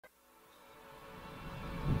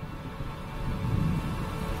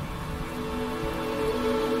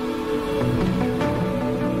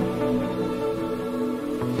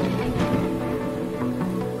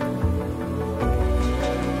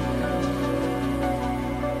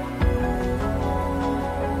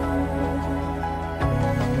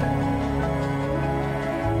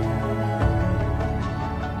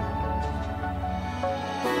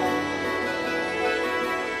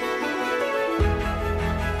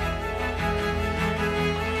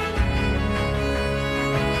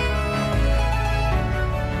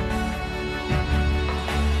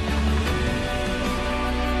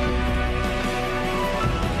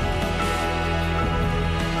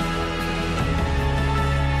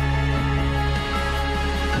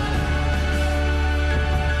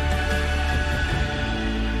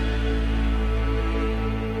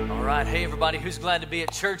Hey everybody, who's glad to be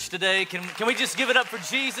at church today? Can we just give it up for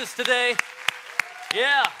Jesus today?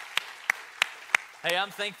 Yeah. Hey, I'm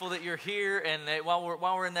thankful that you're here, and while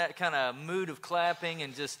we're in that kind of mood of clapping,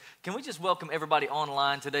 and can we just welcome everybody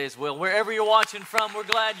online today as well? Wherever you're watching from, we're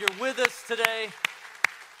glad you're with us today.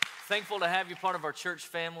 Thankful to have you part of our church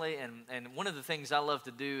family, and one of the things I love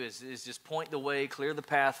to do is just point the way, clear the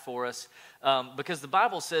path for us, because the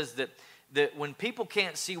Bible says that when people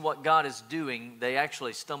can't see what God is doing, they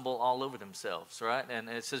actually stumble all over themselves, right? And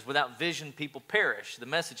it says, without vision, people perish. The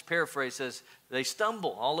Message paraphrase says, they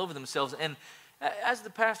stumble all over themselves. And as the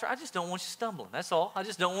pastor, I just don't want you stumbling. That's all. I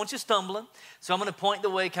just don't want you stumbling. So I'm going to point the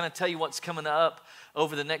way, kind of tell you what's coming up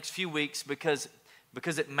over the next few weeks because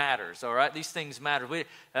it matters, all right? These things matter.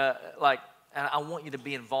 And I want you to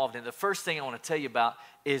be involved in it. The first thing I want to tell you about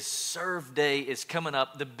is Serve Day is coming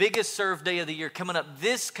up, the biggest Serve Day of the year coming up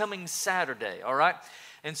this coming Saturday, all right?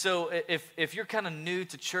 And so if you're kind of new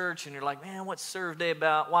to church and you're like, man, what's Serve Day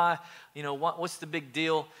about? Why? What's the big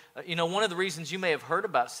deal? One of the reasons you may have heard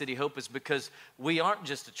about City Hope is because we aren't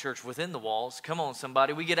just a church within the walls. Come on,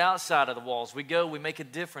 somebody. We get outside of the walls. We go, we make a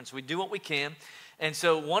difference. We do what we can. And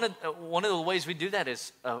so one of the ways we do that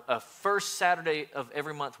is a first Saturday of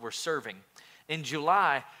every month we're serving. In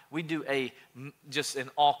July, we do just an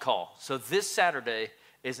all call. So this Saturday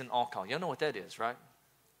is an all call. Y'all know what that is, right?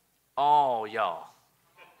 All y'all.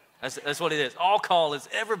 That's what it is. All call is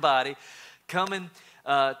everybody coming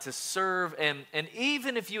to serve. And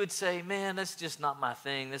even if you would say, man, that's just not my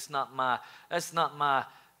thing. That's not my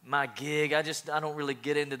gig. I don't really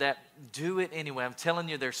get into that. Do it anyway. I'm telling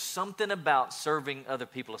you, there's something about serving other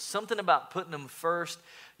people. Something about putting them first,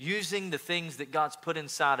 using the things that God's put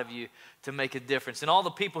inside of you to make a difference. And all the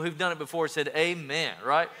people who've done it before said amen,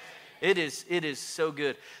 right? It is so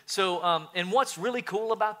good. So, and what's really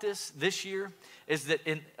cool about this year is that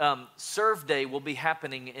Serve Day will be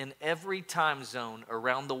happening in every time zone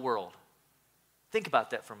around the world. Think about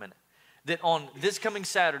that for a minute. That on this coming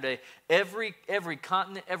Saturday, every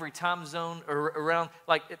continent, every time zone around,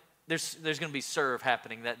 there's going to be serve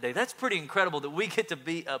happening that day. That's pretty incredible that we get to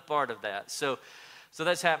be a part of that. So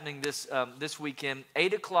that's happening this weekend,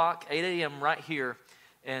 8 a.m. right here,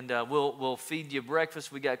 and we'll feed you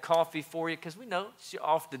breakfast. We got coffee for you because we know it's your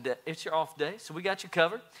off day, so we got you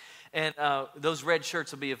covered. And those red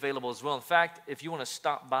shirts will be available as well. In fact, if you want to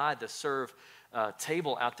stop by the serve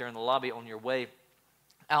table out there in the lobby on your way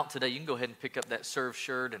out today, you can go ahead and pick up that serve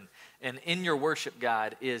shirt, and in your worship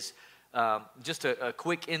guide is just a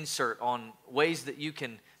quick insert on ways that you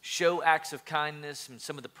can show acts of kindness and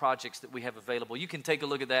some of the projects that we have available. You can take a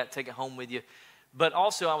look at that, take it home with you. But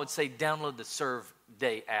also, I would say download the Serve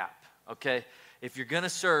Day app, okay? If you're going to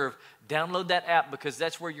serve, download that app because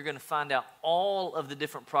that's where you're going to find out all of the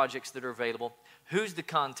different projects that are available. Who's the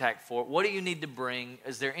contact for it? What do you need to bring?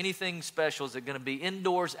 Is there anything special? Is it going to be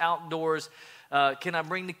indoors, outdoors? Can I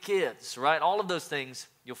bring the kids, right? All of those things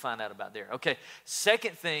you'll find out about there. Okay,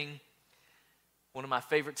 second thing, one of my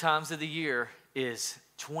favorite times of the year is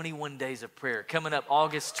 21 Days of Prayer. Coming up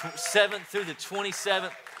August 7th through the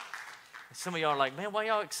 27th. Some of y'all are like, man, why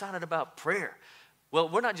y'all excited about prayer? Well,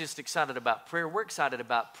 we're not just excited about prayer. We're excited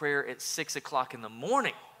about prayer at 6 o'clock in the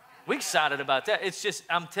morning. We're excited about that. It's just,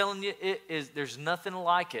 I'm telling you, there's nothing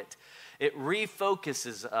like it. It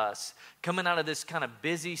refocuses us. Coming out of this kind of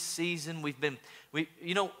busy season,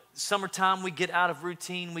 summertime, we get out of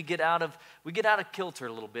routine, we get out of kilter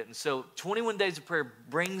a little bit. And so 21 Days of Prayer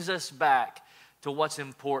brings us back to what's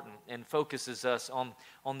important and focuses us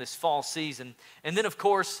on this fall season. And then, of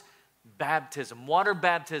course, baptism. Water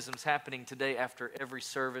baptisms happening today after every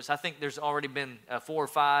service. I think there's already been 4 or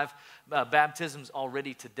 5 baptisms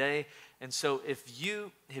already today. And so if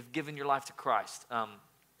you have given your life to Christ,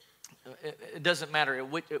 it doesn't matter at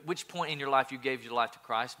which point in your life you gave your life to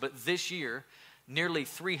Christ, but this year, nearly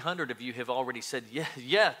 300 of you have already said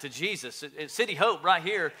yeah to Jesus. It's City Hope right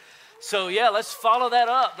here. So yeah, let's follow that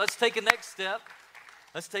up. Let's take a next step.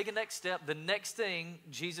 The next thing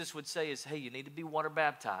Jesus would say is, hey, you need to be water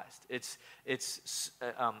baptized. It's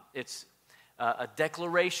a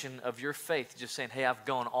declaration of your faith, just saying, hey, I've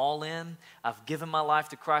gone all in. I've given my life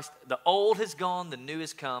to Christ. The old has gone, the new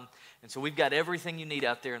has come. And so we've got everything you need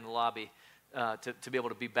out there in the lobby to be able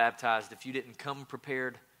to be baptized. If you didn't come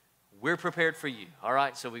prepared, we're prepared for you. All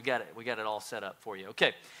right, so we got it all set up for you.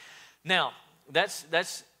 Okay, now that's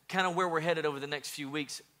kind of where we're headed over the next few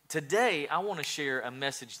weeks. Today, I want to share a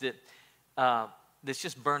message that's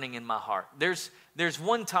just burning in my heart. There's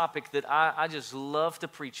one topic that I just love to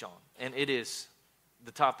preach on, and it is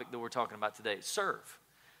the topic that we're talking about today, serve.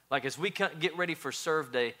 Like as we get ready for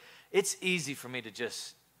Serve Day, it's easy for me to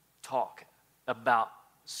just talk about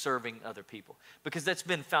serving other people, because that's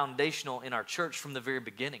been foundational in our church from the very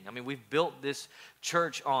beginning. I mean, we've built this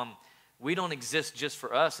church on, we don't exist just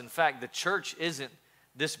for us. In fact, the church isn't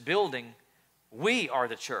this building. We are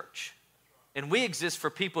the church. And we exist for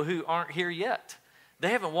people who aren't here yet. They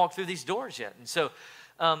haven't walked through these doors yet. And so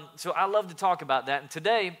I love to talk about that. And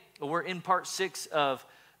today, we're in part 6 of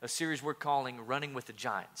a series we're calling Running with the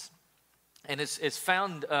Giants. And it's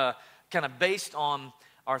found kind of based on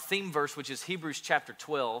our theme verse, which is Hebrews chapter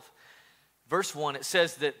 12, verse 1. It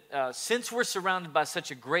says that since we're surrounded by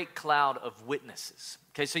such a great cloud of witnesses.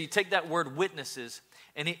 Okay, so you take that word witnesses,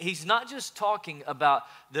 and he's not just talking about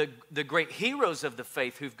the great heroes of the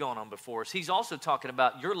faith who've gone on before us. He's also talking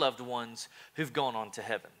about your loved ones who've gone on to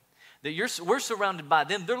heaven. That we're surrounded by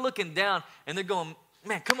them. They're looking down, and they're going,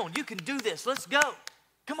 man, come on, you can do this. Let's go.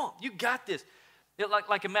 Come on, you got this.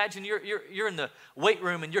 Like imagine you're in the weight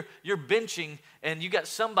room and you're benching, and you got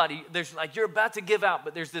somebody, there's like you're about to give out,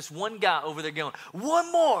 but there's this one guy over there going,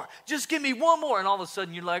 one more, just give me one more. And all of a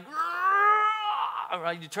sudden you're like,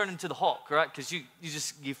 right, you turn into the Hulk, right? Because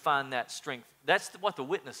you find that strength. That's what the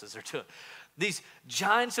witnesses are doing. These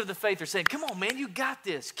giants of the faith are saying, come on, man, you got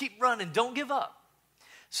this. Keep running. Don't give up.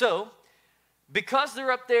 So because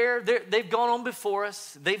they're up there, they've gone on before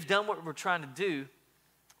us. They've done what we're trying to do.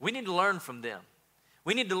 We need to learn from them.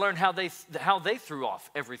 We need to learn how they threw off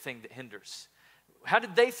everything that hinders. How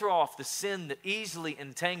did they throw off the sin that easily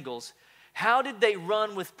entangles? How did they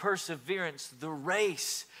run with perseverance the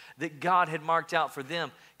race that God had marked out for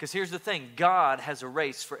them? Because here's the thing, God has a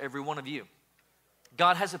race for every one of you.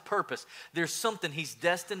 God has a purpose. There's something He's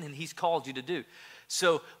destined and He's called you to do.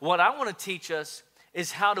 So what I want to teach us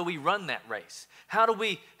is, how do we run that race? How do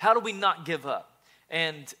we not give up?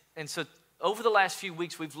 And so over the last few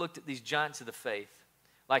weeks, we've looked at these giants of the faith.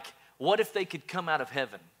 Like, what if they could come out of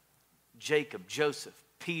heaven? Jacob, Joseph,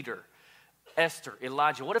 Peter, Esther,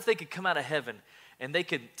 Elijah. What if they could come out of heaven and they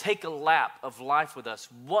could take a lap of life with us?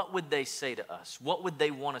 What would they say to us? What would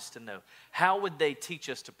they want us to know? How would they teach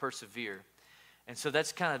us to persevere? And so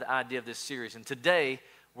that's kind of the idea of this series. And today,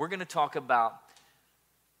 we're going to talk about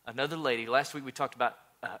another lady. Last week, we talked about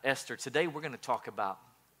Esther. Today, we're going to talk about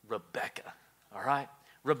Rebecca, all right?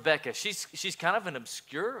 Rebecca, she's kind of an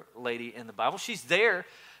obscure lady in the Bible. She's there,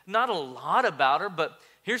 not a lot about her, but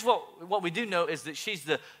here's what we do know is that she's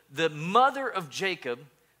the mother of Jacob,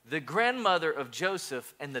 the grandmother of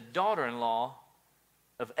Joseph, and the daughter-in-law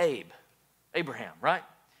of Abraham, right?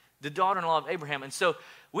 The daughter-in-law of Abraham. And so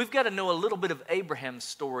we've got to know a little bit of Abraham's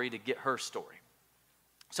story to get her story.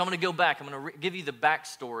 So I'm going to go back. I'm going to give you the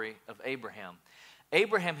backstory of Abraham.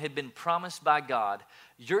 Abraham had been promised by God,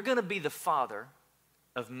 you're going to be the father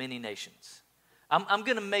of many nations. I'm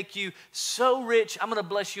going to make you so rich. I'm going to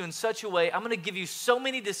bless you in such a way. I'm going to give you so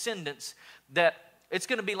many descendants that it's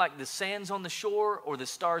going to be like the sands on the shore or the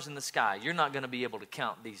stars in the sky. You're not going to be able to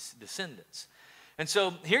count these descendants. And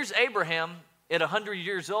so here's Abraham at 100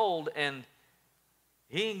 years old, and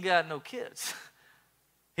he ain't got no kids.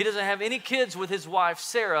 He doesn't have any kids with his wife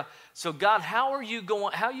Sarah. So God, how are you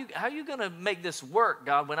going to make this work,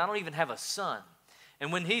 God, when I don't even have a son?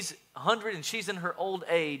 And when he's 100 and she's in her old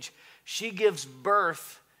age, she gives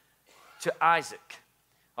birth to Isaac.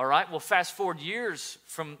 All right, well, fast forward years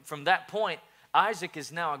from that point, Isaac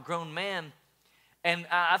is now a grown man. And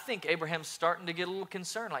I think Abraham's starting to get a little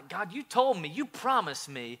concerned. Like, God, you told me, you promised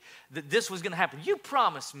me that this was going to happen. You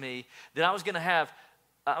promised me that I was going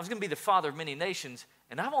to be the father of many nations,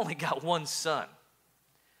 and I've only got one son.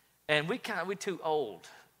 And we're too old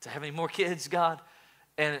to have any more kids, God.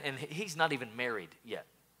 And he's not even married yet.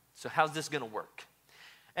 So how's this going to work?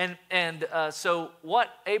 And so what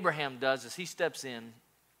Abraham does is he steps in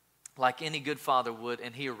like any good father would,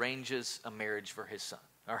 and he arranges a marriage for his son.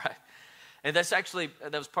 All right? And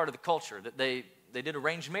that was part of the culture, that they did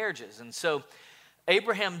arranged marriages. And so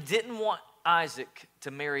Abraham didn't want Isaac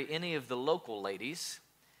to marry any of the local ladies.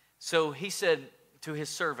 So he said to his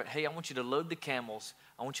servant, hey, I want you to load the camels.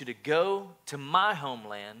 I want you to go to my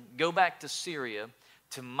homeland, go back to Syria,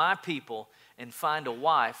 to my people, and find a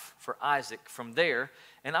wife for Isaac from there.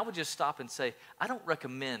 And I would just stop and say, I don't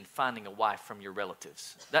recommend finding a wife from your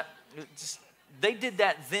relatives. They did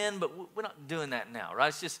that then, but we're not doing that now, right?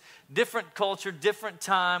 It's just different culture, different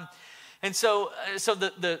time. And so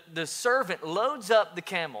the servant loads up the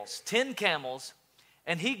camels, 10 camels,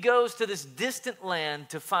 and he goes to this distant land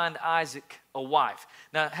to find Isaac a wife.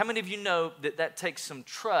 Now, how many of you know that takes some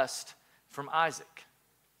trust from Isaac?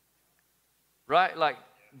 Right? Like,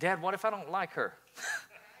 Dad, what if I don't like her?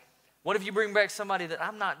 What if you bring back somebody that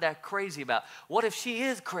I'm not that crazy about? What if she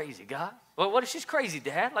is crazy, God? Well, what if she's crazy,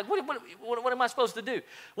 Dad? Like, what am I supposed to do?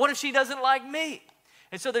 What if she doesn't like me?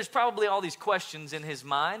 And so there's probably all these questions in his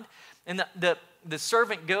mind. And the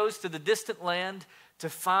servant goes to the distant land to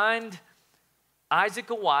find Isaac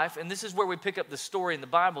a wife. And this is where we pick up the story in the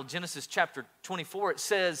Bible, Genesis chapter 24. It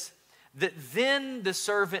says that then the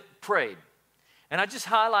servant prayed. And I just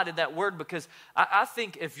highlighted that word because I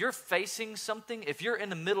think if you're facing something, if you're in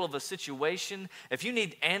the middle of a situation, if you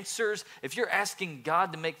need answers, if you're asking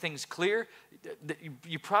God to make things clear,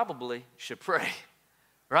 you probably should pray,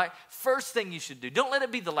 right? First thing you should do. Don't let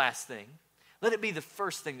it be the last thing. Let it be the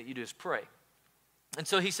first thing that you do is pray. And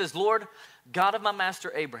so he says, Lord, God of my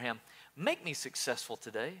master Abraham, make me successful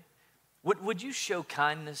today. Would you show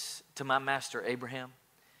kindness to my master Abraham?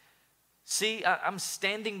 See, I'm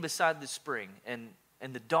standing beside the spring, and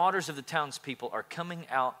the daughters of the townspeople are coming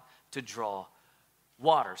out to draw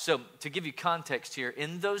water. So to give you context here,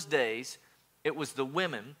 in those days, it was the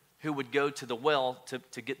women who would go to the well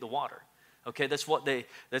to get the water. Okay, that's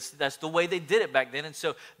the way they did it back then. And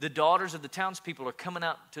so the daughters of the townspeople are coming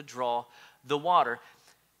out to draw the water.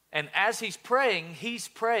 And as he's praying, he's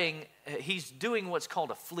doing what's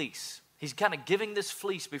called a fleece. He's kind of giving this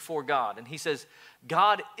fleece before God. And he says,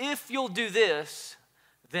 God, if you'll do this,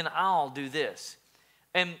 then I'll do this.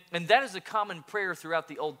 And that is a common prayer throughout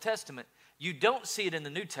the Old Testament. You don't see it in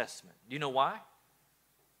the New Testament. You know why?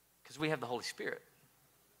 Because we have the Holy Spirit.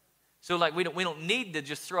 So like we don't need to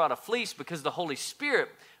just throw out a fleece because the Holy Spirit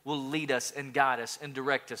will lead us and guide us and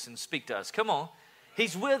direct us and speak to us. Come on.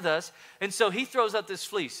 He's with us. And so he throws out this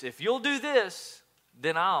fleece. If you'll do this,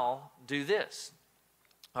 then I'll do this.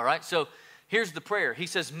 All right, so here's the prayer. He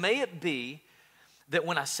says, may it be that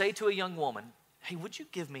when I say to a young woman, hey, would you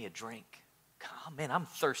give me a drink? Oh, man, I'm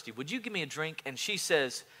thirsty. Would you give me a drink? And she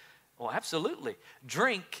says, well, absolutely.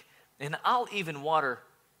 Drink, and I'll even water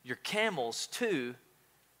your camels too.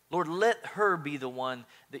 Lord, let her be the one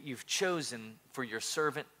that you've chosen for your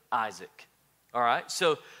servant Isaac. All right,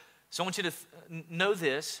 so I want you to know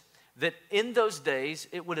this, that in those days,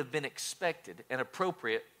 it would have been expected and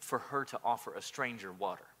appropriate for her to offer a stranger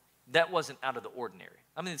water. That wasn't out of the ordinary.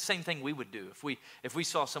 I mean, the same thing we would do. If we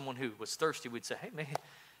saw someone who was thirsty, we'd say, hey, man,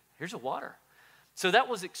 here's a water. So that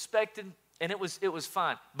was expected, and it was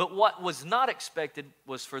fine. But what was not expected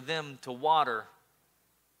was for them to water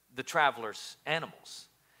the travelers' animals.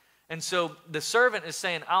 And so the servant is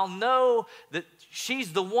saying, I'll know that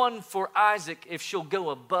she's the one for Isaac if she'll go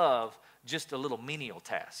above just a little menial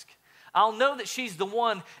task. I'll know that she's the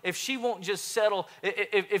one if she won't just settle,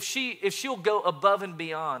 if she'll go above and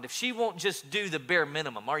beyond, if she won't just do the bare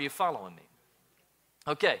minimum. Are you following me?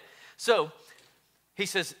 Okay, so he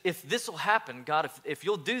says, if this will happen, God, if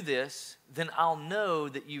you'll do this, then I'll know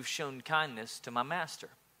that you've shown kindness to my master.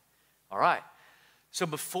 All right, so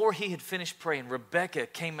before he had finished praying, Rebekah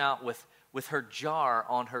came out with her jar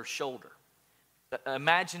on her shoulder.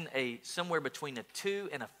 Imagine somewhere between a 2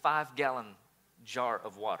 and a 5-gallon jar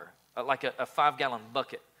of water. Like a 5-gallon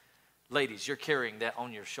bucket. Ladies, you're carrying that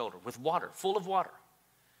on your shoulder with water, full of water.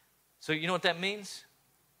 So you know what that means?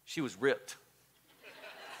 She was ripped.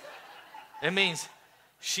 It means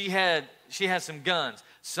she had some guns.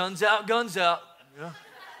 Sun's out, guns out. You know?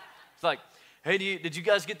 It's like, hey, did you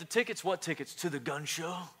guys get the tickets? What tickets? To the gun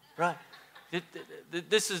show, right?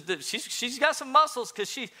 She's got some muscles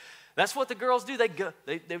because that's what the girls do.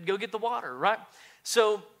 They would go get the water, right?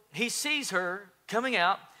 So he sees her coming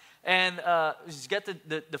out. And she's got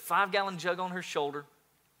the 5-gallon jug on her shoulder.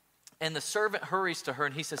 And the servant hurries to her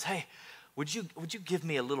and he says, hey, would you give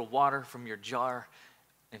me a little water from your jar?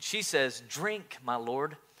 And she says, drink, my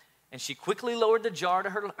lord. And she quickly lowered the jar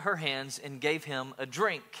to her hands and gave him a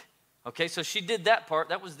drink. Okay, so she did that part.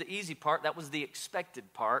 That was the easy part. That was the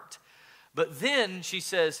expected part. But then she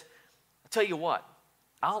says, I'll tell you what,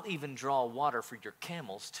 I'll even draw water for your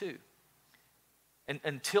camels too. And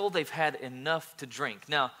until they've had enough to drink.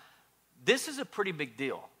 Now, this is a pretty big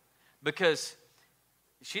deal because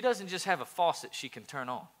she doesn't just have a faucet she can turn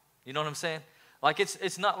on. You know what I'm saying? Like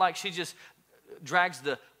it's not like she just drags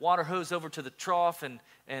the water hose over to the trough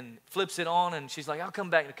and flips it on and she's like, I'll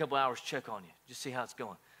come back in a couple hours, check on you, just see how it's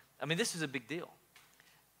going. I mean, this is a big deal.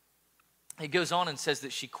 He goes on and says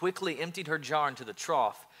that she quickly emptied her jar into the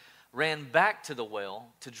trough, ran back to the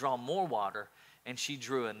well to draw more water, and she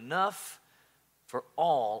drew enough for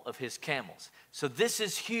all of his camels. So this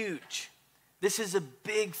is huge. This is a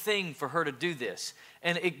big thing for her to do this.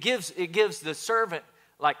 And it gives the servant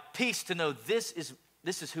like peace to know this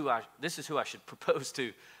is who I should propose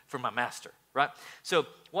to for my master, right? So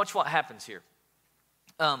watch what happens here.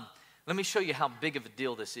 Let me show you how big of a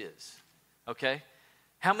deal this is, okay?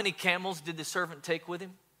 How many camels did the servant take with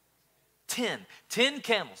him? 10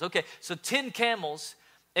 camels. Okay, so 10 camels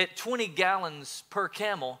at 20 gallons per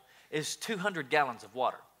camel is 200 gallons of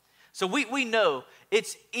water. So we know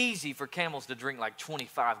it's easy for camels to drink like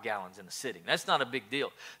 25 gallons in a sitting. That's not a big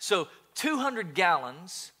deal. So 200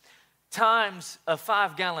 gallons times a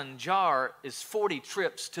 5-gallon jar is 40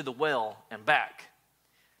 trips to the well and back.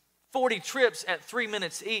 40 trips at 3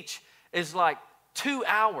 minutes each is like 2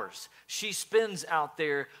 hours she spends out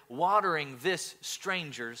there watering this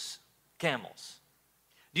stranger's camels.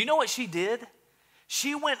 Do you know what she did?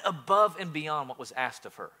 She went above and beyond what was asked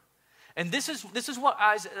of her. And this is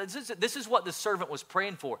what the servant was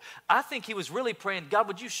praying for. I think he was really praying, God,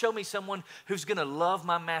 would you show me someone who's going to love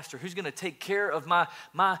my master, who's going to take care of my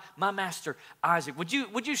master Isaac? Would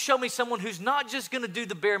you show me someone who's not just going to do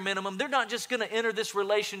the bare minimum? They're not just going to enter this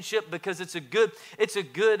relationship because it's a good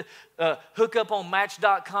hookup on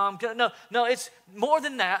Match.com. No, it's more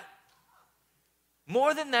than that.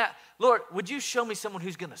 More than that, Lord, would you show me someone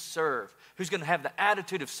who's going to serve, who's going to have the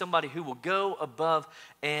attitude of somebody who will go above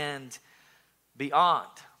and beyond.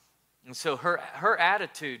 And so her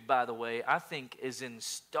attitude, by the way, I think is in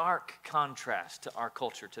stark contrast to our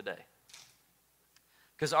culture today.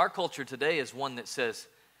 Because our culture today is one that says,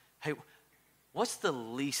 hey, what's the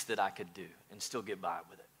least that I could do and still get by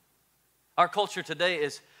with it? Our culture today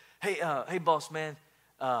is, hey, boss man,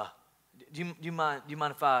 do you mind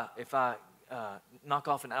if I knock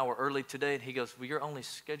off an hour early today? And he goes, well, you're only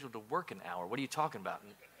scheduled to work an hour. What are you talking about?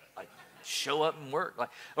 And, like, show up and work. Like,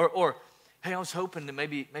 or hey, I was hoping that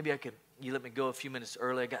maybe you let me go a few minutes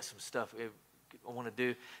early. I got some stuff I want to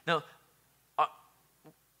do. No,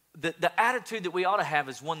 the attitude that we ought to have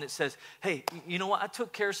is one that says, hey, you know what? I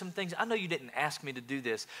took care of some things. I know you didn't ask me to do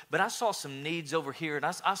this, but I saw some needs over here, and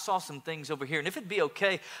I saw some things over here. And if it'd be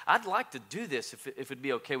okay, I'd like to do this if it'd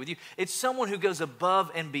be okay with you. It's someone who goes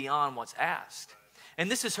above and beyond what's asked.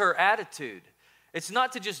 And this is her attitude. It's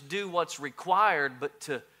not to just do what's required, but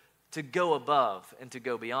to go above and to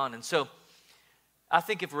go beyond. And so I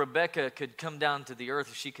think if Rebecca could come down to the earth,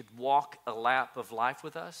 if she could walk a lap of life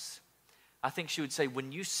with us, I think she would say,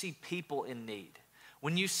 when you see people in need,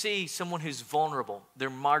 when you see someone who's vulnerable, they're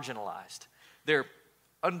marginalized, they're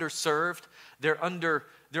underserved, they're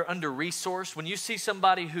under-resourced, when you see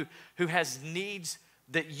somebody who has needs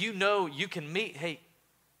that you know you can meet, hey,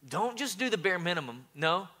 don't just do the bare minimum.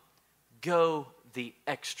 No, go the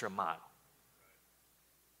extra mile.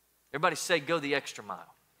 Everybody say, go the extra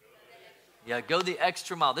mile. Yeah, go the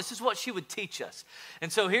extra mile. This is what she would teach us.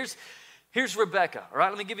 And so here's Rebecca, all right?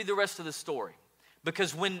 Let me give you the rest of the story.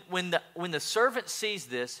 Because when the servant sees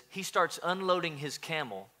this, he starts unloading his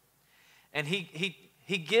camel. And he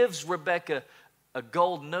gives Rebecca a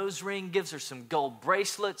gold nose ring, gives her some gold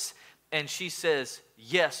bracelets, and she says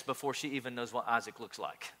yes before she even knows what Isaac looks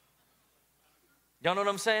like. Y'all know what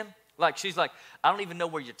I'm saying? Like, she's like, I don't even know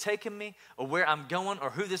where you're taking me or where I'm going or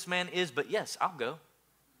who this man is, but yes, I'll go.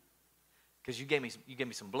 Because you gave me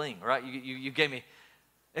some bling, right? You gave me.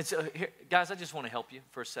 And so, here, guys, I just want to help you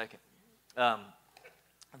for a second.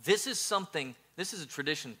 This is a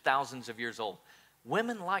tradition thousands of years old.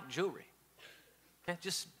 Women like jewelry. Okay,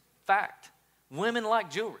 just fact. Women like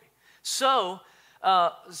jewelry. So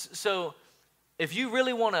if you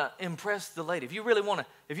really want to impress the lady, if you really want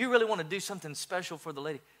to do something special for the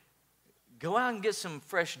lady, go out and get some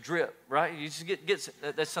fresh drip, right? You just get some,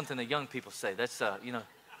 that's something that young people say. That's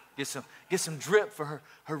get some drip for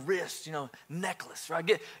her wrist, necklace, right?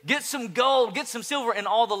 Get some gold, get some silver, and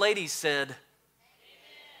all the ladies said,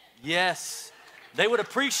 yes. They would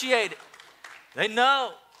appreciate it. They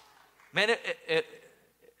know, man.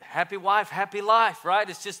 Happy wife, happy life, right?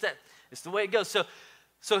 It's just that. It's the way it goes.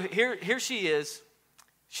 So here she is.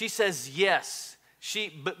 She says yes.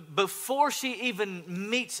 But before she even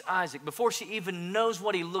meets Isaac, before she even knows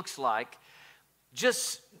what he looks like,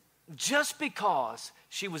 just because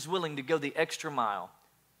she was willing to go the extra mile,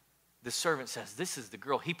 the servant says, this is the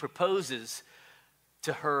girl. He proposes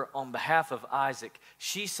to her on behalf of Isaac.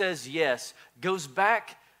 She says yes, goes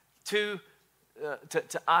back to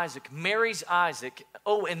Isaac, marries Isaac.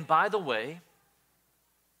 Oh, and by the way,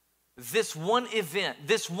 this one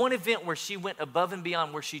event where she went above and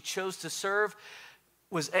beyond, where she chose to serve,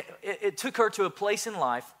 it took her to a place in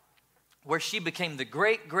life where she became the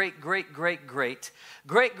great grandmother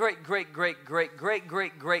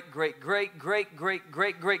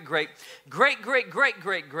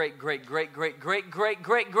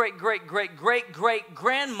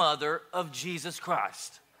of Jesus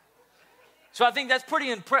Christ. So I think that's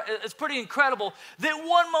pretty incredible that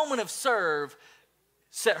one moment of serve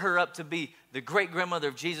set her up to be the great grandmother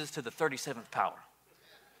of Jesus to the 37th power.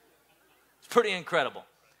 It's pretty incredible.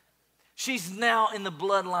 She's now in the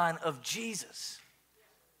bloodline of Jesus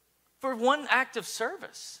for one act of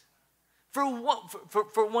service.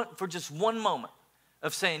 For just one moment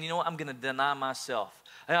of saying, you know what, I'm going to deny myself.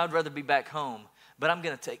 I'd rather be back home, but I'm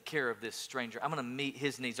going to take care of this stranger. I'm going to meet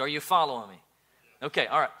his needs. Are you following me? Okay,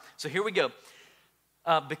 all right. So here we go.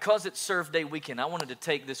 Because it's Serve Day weekend, I wanted to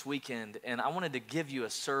take this weekend and I wanted to give you a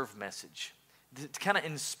serve message to kind of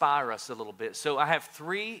inspire us a little bit. So I have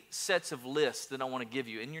 3 sets of lists that I want to give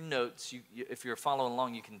you. In your notes, if you're following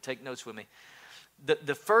along, you can take notes with me.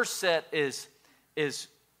 The first set is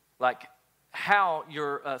like how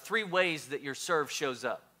your 3 ways that your serve shows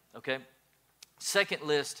up, okay? Second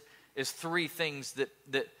list is 3 things that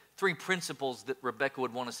 3 principles that Rebecca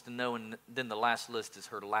would want us to know, and then the last list is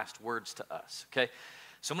her last words to us, okay?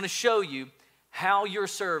 So I'm going to show you how your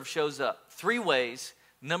serve shows up. 3 ways.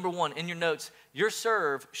 Number 1, in your notes, your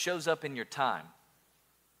serve shows up in your time.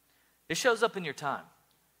 It shows up in your time.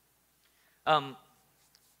 A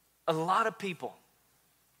lot of people,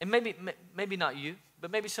 and maybe not you,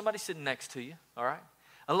 but maybe somebody sitting next to you, all right?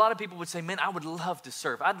 A lot of people would say, man, I would love to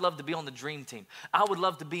serve. I'd love to be on the dream team. I would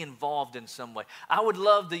love to be involved in some way. I would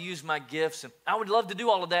love to use my gifts, and I would love to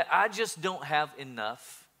do all of that. I just don't have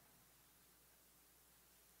enough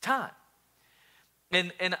time.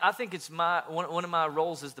 And I think it's one of my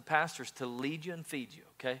roles as the pastor is to lead you and feed you,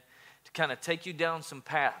 okay? To kind of take you down some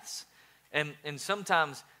paths. And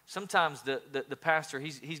sometimes the pastor,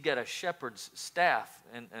 he's got a shepherd's staff,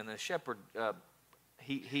 and the shepherd,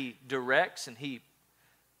 he directs and he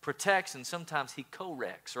protects, and sometimes he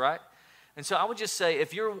corrects, right? And so I would just say,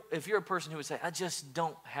 if you're a person who would say, I just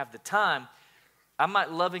don't have the time, I might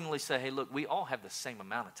lovingly say, hey, look, we all have the same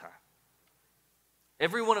amount of time.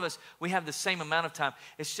 Every one of us, we have the same amount of time.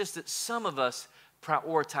 It's just that some of us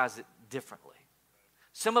prioritize it differently.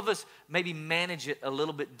 Some of us maybe manage it a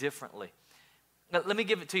little bit differently. Now, let me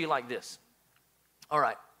give it to you like this. All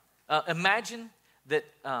right. Imagine that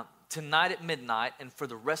tonight at midnight and for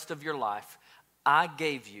the rest of your life, I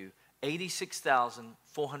gave you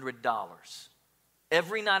 $86,400.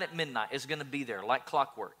 Every night at midnight is going to be there like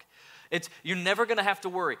clockwork. You're never going to have to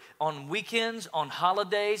worry. On weekends, on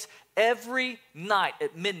holidays, every night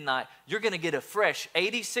at midnight, you're going to get a fresh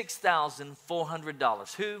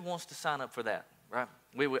 $86,400. Who wants to sign up for that, right?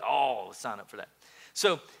 We would all sign up for that.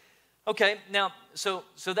 So, okay, now, so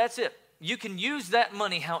that's it. You can use that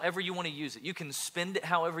money however you want to use it. You can spend it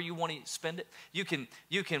however you want to spend it. You can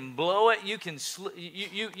blow it. You can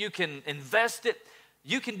invest it.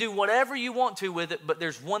 You can do whatever you want to with it, but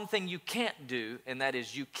there's one thing you can't do, and that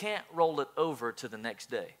is you can't roll it over to the next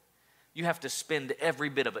day. You have to spend every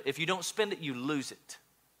bit of it. If you don't spend it, you lose it.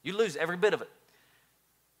 You lose every bit of it.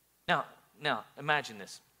 Now imagine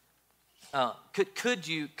this. Could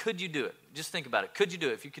you do it? Just think about it. Could you do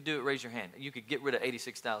it? If you could do it, raise your hand. You could get rid of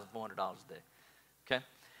 $86,400 a day. Okay?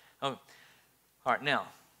 All right, now,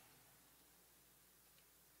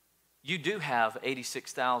 you do have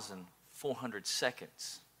 86,400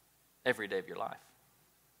 seconds every day of your life.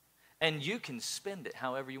 And you can spend it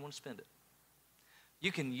however you want to spend it.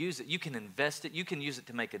 You can use it. You can invest it. You can use it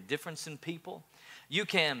to make a difference in people. You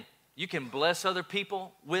can bless other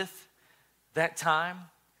people with that time.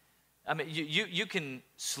 I mean, you can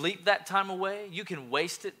sleep that time away. You can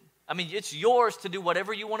waste it. I mean, it's yours to do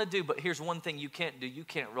whatever you want to do, but here's one thing you can't do. You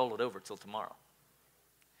can't roll it over till tomorrow.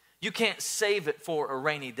 You can't save it for a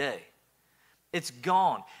rainy day. It's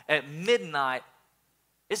gone. At midnight,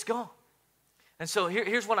 it's gone. And so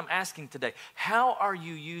here's what I'm asking today. How are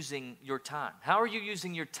you using your time? How are you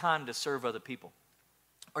using your time to serve other people?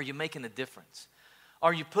 Are you making a difference?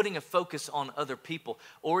 Are you putting a focus on other people?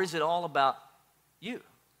 Or is it all about you?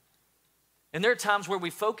 And there are times where we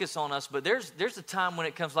focus on us, but there's a time when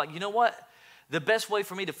it comes like, you know what? The best way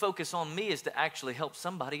for me to focus on me is to actually help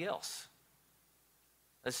somebody else.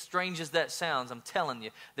 As strange as that sounds, I'm telling you,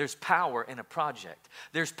 there's power in a project.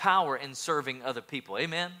 There's power in serving other people.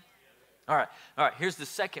 Amen? All right, here's the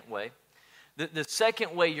second way. The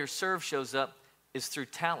second way your serve shows up is through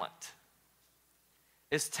talent.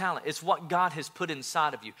 It's talent. It's what God has put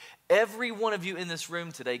inside of you. Every one of you in this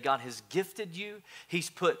room today, God has gifted you. He's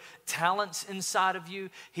put talents inside of you.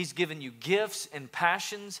 He's given you gifts and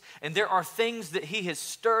passions. And there are things that He has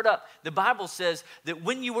stirred up. The Bible says that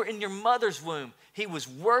when you were in your mother's womb, He was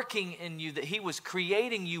working in you, that He was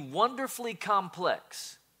creating you wonderfully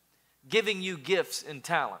complex, giving you gifts and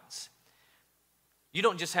talents. You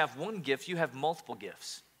don't just have one gift, you have multiple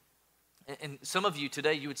gifts. And some of you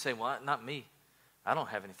today, you would say, well, not me. I don't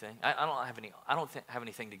have anything. I don't have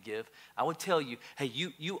anything to give. I would tell you, hey,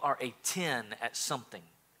 you are a 10 at something.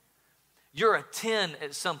 You're a 10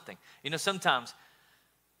 at something. You know, sometimes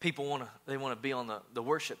people want to be on the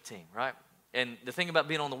worship team, right? And the thing about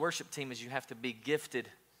being on the worship team is you have to be gifted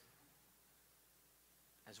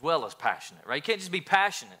as well as passionate, right? You can't just be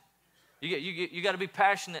passionate. You got to be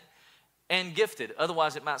passionate and gifted.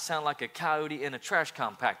 Otherwise, it might sound like a coyote in a trash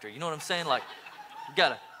compactor. You know what I'm saying? Like, you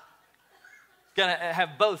got to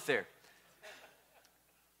have both there.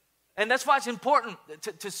 And that's why it's important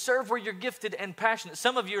to serve where you're gifted and passionate.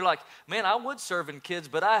 Some of you are like, man, I would serve in kids,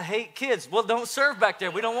 but I hate kids. Well, don't serve back there.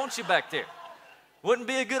 We don't want you back there. Wouldn't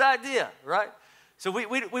be a good idea, right? So we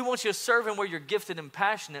want you to serve in where you're gifted and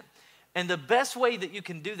passionate. And the best way that you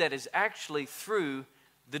can do that is actually through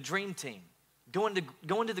the dream team. Going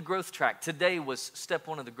to the growth track. Today was step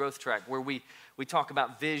one of the growth track, where we talk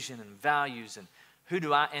about vision and values and who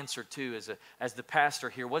do I answer to as the pastor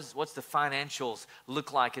here? What's the financials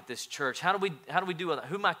look like at this church? How do we do that?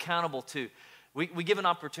 Who am I accountable to? We give an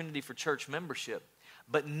opportunity for church membership.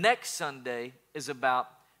 But next Sunday is about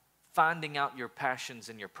finding out your passions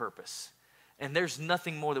and your purpose. And there's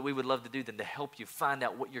nothing more that we would love to do than to help you find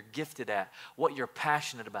out what you're gifted at, what you're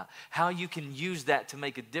passionate about, how you can use that to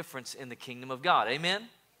make a difference in the kingdom of God. Amen?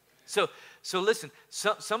 So listen,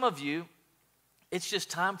 some of you, it's just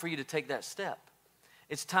time for you to take that step.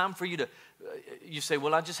 It's time for you to, you say,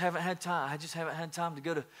 well, I just haven't had time. I just haven't had time to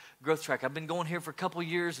go to growth track. I've been going here for a couple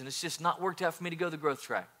years, and it's just not worked out for me to go to the growth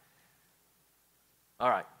track. All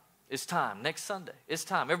right, it's time. Next Sunday, it's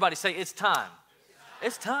time. Everybody say, it's time.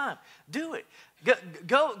 It's time. Do it.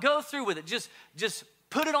 Go through with it. Just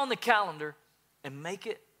put it on the calendar and make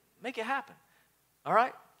it happen. All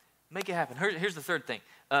right? Make it happen. Here's the third thing.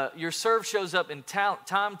 Your serve shows up in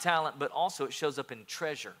time, talent, but also it shows up in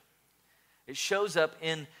treasure. It shows up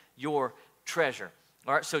in your treasure.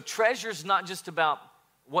 All right? So treasure is not just about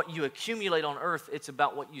what you accumulate on earth. It's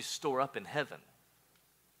about what you store up in heaven.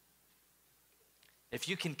 If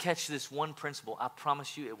you can catch this one principle, I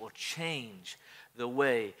promise you it will change the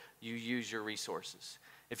way you use your resources.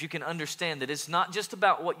 If you can understand that it's not just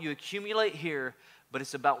about what you accumulate here, but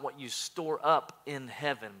it's about what you store up in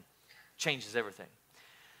heaven, changes everything.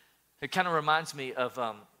 It kind of reminds me of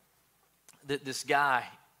this guy.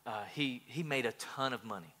 He made a ton of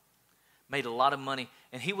money, made a lot of money,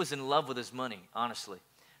 and he was in love with his money, honestly.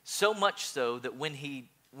 So much so that when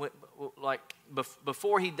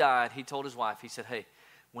before he died, he told his wife, he said, hey,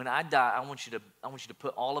 when I die, I want you to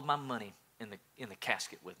put all of my money in the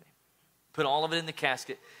casket with me. Put all of it in the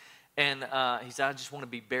casket. And he said, I just want to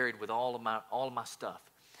be buried with all of my stuff.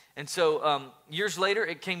 And so years later,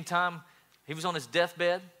 it came time, he was on his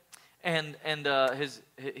deathbed, and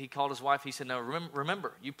he called his wife. He said, no,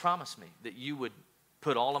 remember, you promised me that you would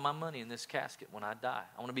put all of my money in this casket when I die.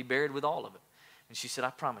 I want to be buried with all of it. And she said, I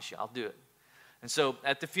promise you, I'll do it. And so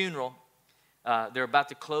at the funeral, they're about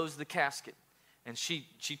to close the casket. And she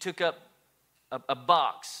took up a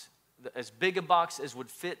box, as big a box as would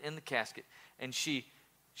fit in the casket. And she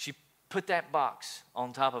put that box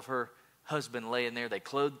on top of her husband laying there. They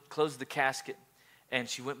closed the casket. And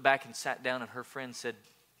she went back and sat down, and her friend said,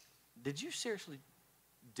 did you seriously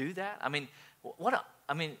do that? I mean,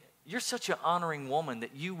 you're such an honoring woman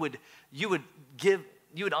that you would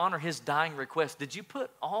honor his dying request. Did you put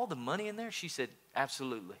all the money in there? She said,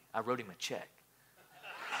 absolutely. I wrote him a check.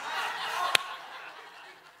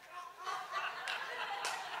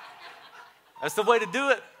 That's the way to do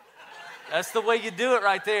it. That's the way you do it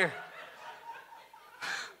right there.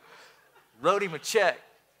 Wrote him a check.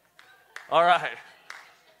 All right.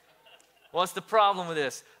 What's the problem with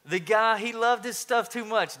this? The guy, he loved his stuff too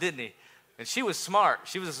much, didn't he? And she was smart.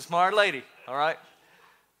 She was a smart lady, all right?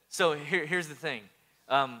 So here's the thing.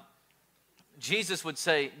 Jesus would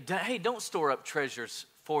say, hey, don't store up treasures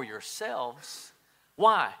for yourselves.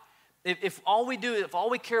 Why? If all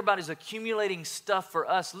we care about is accumulating stuff for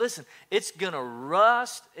us, listen, it's going to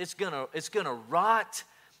rust, it's going to rot,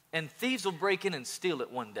 and thieves will break in and steal it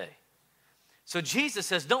one day. So Jesus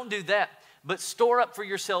says, don't do that, but store up for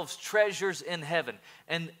yourselves treasures in heaven.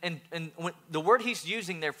 And when the word he's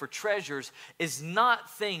using there for treasures is not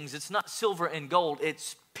things, it's not silver and gold,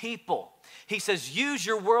 it's people. He says, use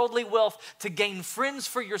your worldly wealth to gain friends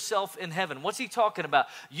for yourself in heaven. What's he talking about?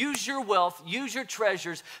 Use your wealth, use your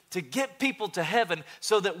treasures to get people to heaven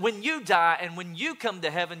so that when you die and when you come to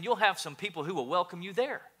heaven, you'll have some people who will welcome you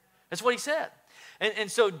there. That's what he said.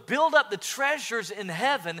 And so build up the treasures in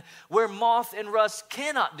heaven where moth and rust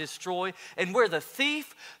cannot destroy, and where the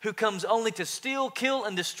thief who comes only to steal, kill,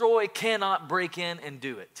 and destroy cannot break in and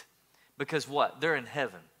do it. Because what? They're in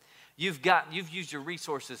heaven. You've used your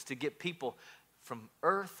resources to get people from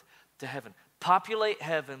earth to heaven. Populate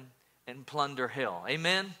heaven and plunder hell.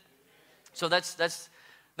 Amen? So that's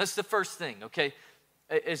the first thing, okay?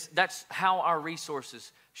 That's how our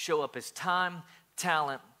resources show up, as time,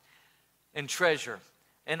 talent, and treasure.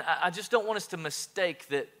 And I just don't want us to mistake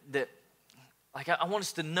that Like I want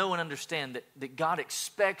us to know and understand that God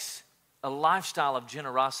expects a lifestyle of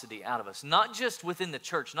generosity out of us, not just within the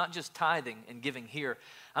church, not just tithing and giving here.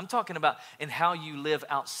 I'm talking about in how you live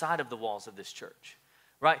outside of the walls of this church,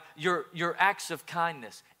 right? Your acts of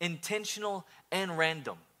kindness, intentional and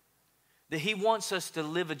random, that he wants us to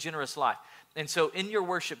live a generous life. And so in your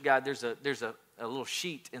worship guide, there's a little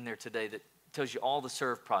sheet in there today that tells you all the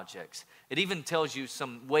serve projects. It even tells you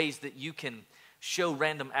some ways that you can show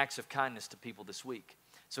random acts of kindness to people this week.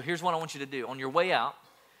 So here's what I want you to do. On your way out,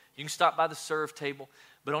 you can stop by the serve table,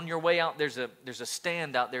 but on your way out, there's a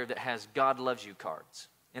stand out there that has God loves you cards.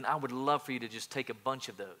 And I would love for you to just take a bunch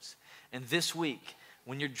of those. And this week,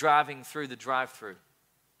 when you're driving through the drive-thru,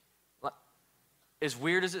 as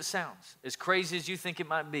weird as it sounds, as crazy as you think it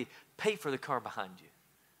might be, pay for the car behind you.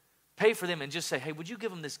 Pay for them and just say, hey, would you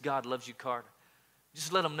give them this God loves you card?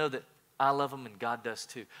 Just let them know that I love them and God does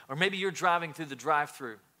too. Or maybe you're driving through the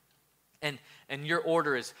drive-thru and your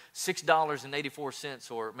order is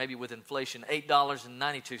 $6.84, or maybe with inflation,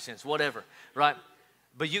 $8.92, whatever, right?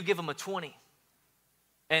 But you give them a 20.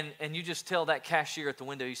 And you just tell that cashier at the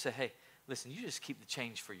window, you say, hey, listen, you just keep the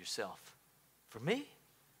change for yourself. For me?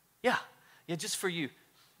 Yeah, just for you.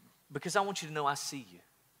 Because I want you to know I see you.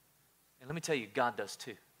 And let me tell you, God does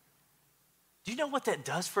too. Do you know what that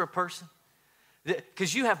does for a person?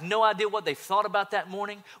 Because you have no idea what they've thought about that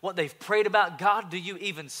morning, what they've prayed about. God, do you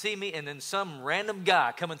even see me? And then some random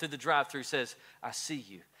guy coming through the drive-thru says, I see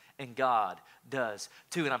you. And God does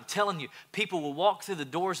too. And I'm telling you, people will walk through the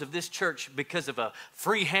doors of this church because of a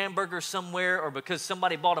free hamburger somewhere, or because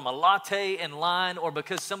somebody bought them a latte in line, or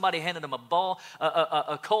because somebody handed them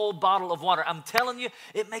a cold bottle of water. I'm telling you,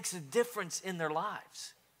 it makes a difference in their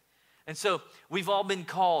lives. And so we've all been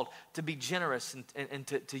called to be generous and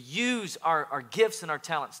to use our gifts and our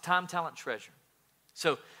talents, time, talent, treasure.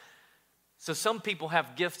 So some people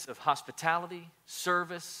have gifts of hospitality,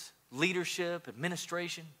 service, leadership,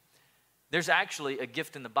 administration. There's actually a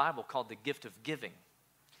gift in the Bible called the gift of giving.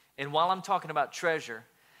 And while I'm talking about treasure,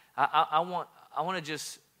 I want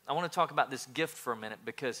to talk about this gift for a minute,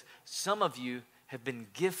 because some of you have been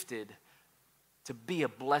gifted to be a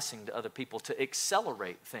blessing to other people, to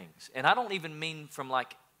accelerate things. And I don't even mean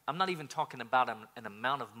I'm not even talking about an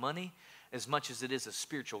amount of money as much as it is a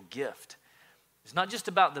spiritual gift. It's not just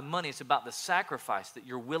about the money, it's about the sacrifice that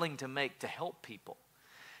you're willing to make to help people.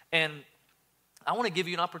 And I want to give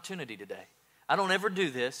you an opportunity today. I don't ever do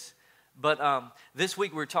this, but this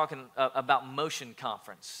week we're talking about Motion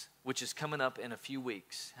Conference, which is coming up in a few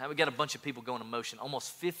weeks. We got a bunch of people going to Motion.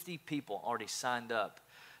 Almost 50 people already signed up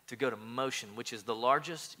to go to Motion, which is the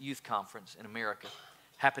largest youth conference in America,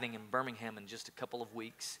 happening in Birmingham in just a couple of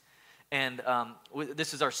weeks. And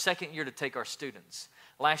this is our second year to take our students.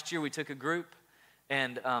 Last year we took a group,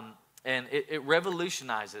 and it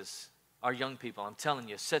revolutionizes our young people. I'm telling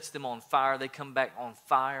you, sets them on fire. They come back on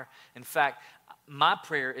fire. In fact, my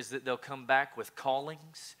prayer is that they'll come back with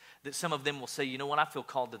callings, that some of them will say, you know what, I feel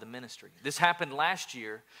called to the ministry. This happened last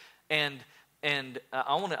year, and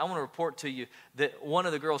I want to report to you that one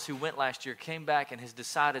of the girls who went last year came back and has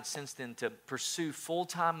decided since then to pursue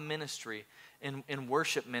full-time ministry in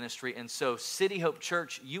worship ministry. And so City Hope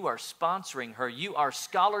Church, you are sponsoring her. You are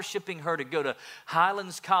scholarshiping her to go to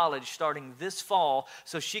Highlands College starting this fall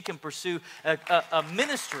so she can pursue a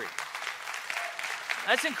ministry.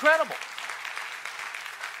 That's incredible.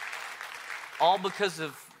 All because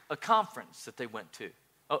of a conference that they went to.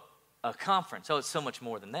 Oh, a conference. Oh, it's so much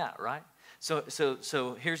more than that, right?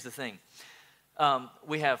 So here's the thing.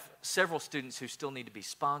 We have several students who still need to be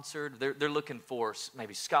sponsored. They're looking for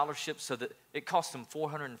maybe scholarships, so that it costs them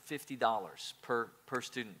 $450 per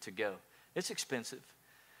student to go. It's expensive.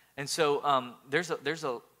 And so there's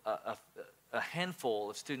a handful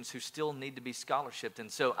of students who still need to be scholarshiped.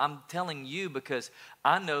 And so I'm telling you, because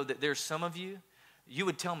I know that there's some of you, you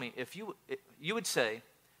would tell me, if you would say,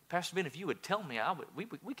 Pastor Ben, if you would tell me,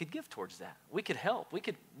 we could give towards that. We could help. We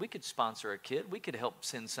could sponsor a kid. We could help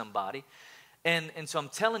send somebody. And so I'm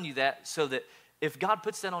telling you that so that if God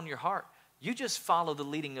puts that on your heart, you just follow the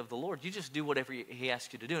leading of the Lord. You just do whatever He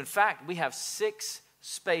asks you to do. In fact, we have 6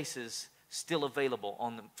 spaces still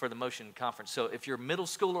available for the Motion Conference. So if you're a middle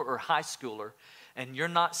schooler or high schooler and you're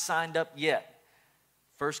not signed up yet,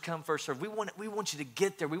 first come, first serve. We want you to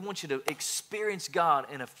get there. We want you to experience God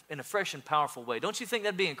in a fresh and powerful way. Don't you think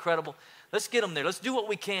that'd be incredible? Let's get them there. Let's do what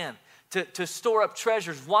we can to store up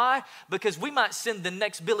treasures. Why? Because we might send the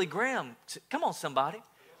next Billy Graham. Come on, somebody.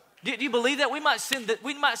 Do you believe that? We might send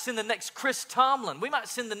the next Chris Tomlin. We might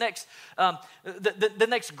send the next the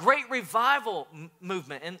next great revival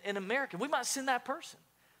movement in America. We might send that person.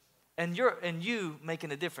 and you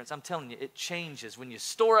making a difference. I'm telling you, it changes. When you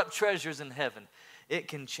store up treasures in heaven, it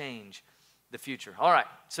can change the future. All right,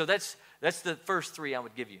 so that's the first three I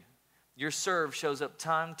would give you. Your serve shows up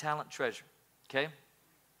time, talent, treasure, okay?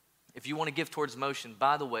 If you want to give towards Motion,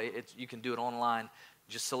 by the way, you can do it online.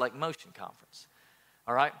 Just select Motion Conference,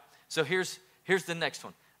 all right? So here's the next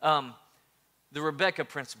one. The Rebecca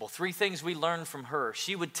principle, 3 things we learned from her.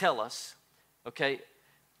 She would tell us, okay,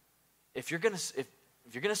 if you're going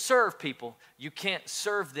to serve people, you can't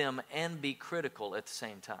serve them and be critical at the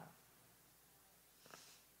same time.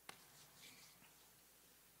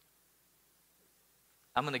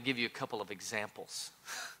 I'm going to give you a couple of examples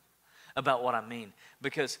about what I mean.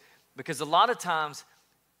 Because a lot of times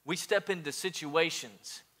we step into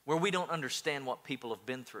situations where we don't understand what people have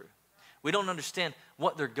been through. We don't understand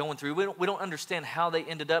what they're going through. We don't understand how they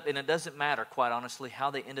ended up, and it doesn't matter, quite honestly,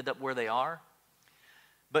 how they ended up where they are.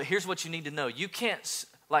 But here's what you need to know. You can't,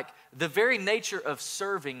 like, the very nature of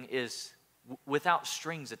serving is without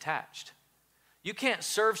strings attached. You can't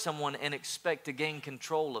serve someone and expect to gain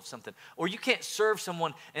control of something. Or you can't serve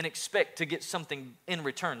someone and expect to get something in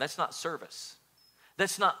return. That's not service.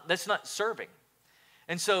 That's not serving.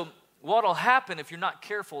 And so what'll happen if you're not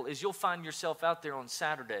careful is you'll find yourself out there on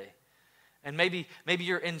Saturday, and maybe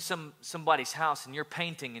you're in somebody's house and you're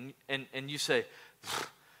painting, and you say,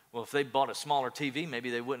 well, if they bought a smaller TV, maybe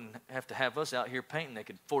they wouldn't have to have us out here painting. They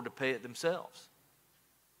could afford to pay it themselves.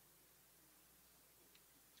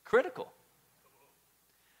 It's critical.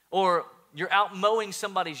 Or you're out mowing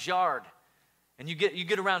somebody's yard, and you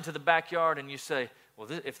get around to the backyard and you say, well,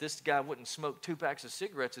 if this guy wouldn't smoke 2 packs of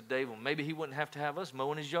cigarettes a day, well, maybe he wouldn't have to have us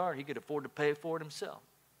mowing his yard. He could afford to pay for it himself.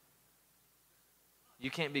 You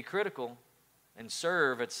can't be critical and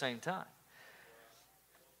serve at the same time.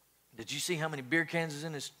 Did you see how many beer cans is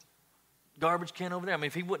in his garbage can over there? I mean,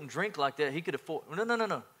 if he wouldn't drink like that, he could afford.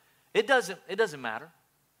 No. It doesn't matter.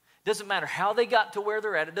 It doesn't matter how they got to where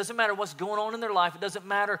they're at. It doesn't matter what's going on in their life. It doesn't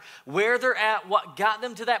matter where they're at, what got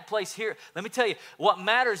them to that place here. Let me tell you, what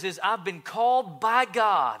matters is I've been called by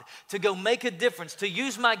God to go make a difference, to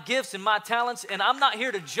use my gifts and my talents, and I'm not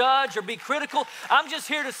here to judge or be critical. I'm just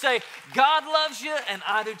here to say, God loves you, and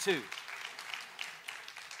I do too.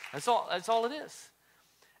 That's all it is.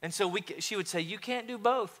 And so she would say, you can't do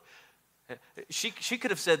both. She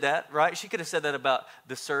could have said that, right? She could have said that about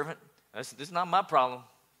the servant. This is not my problem.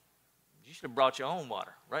 You should have brought your own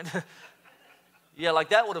water, right? Yeah, like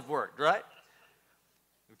that would have worked, right?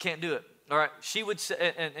 We can't do it. All right, she would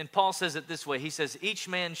say, and Paul says it this way. He says, each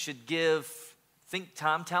man should give, think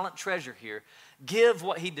time, talent, treasure here, give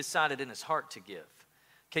what he decided in his heart to give.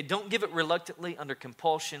 Okay, don't give it reluctantly under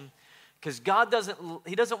compulsion, because God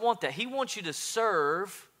He doesn't want that. He wants you to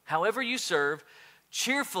serve, however you serve,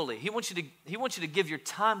 cheerfully. He wants you to give your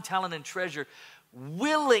time, talent, and treasure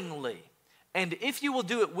willingly. And if you will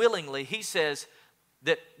do it willingly, he says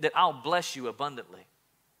that I'll bless you abundantly.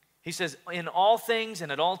 He says, in all things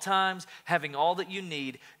and at all times, having all that you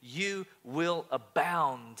need, you will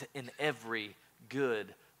abound in every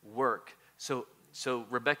good work. So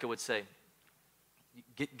Rebecca would say,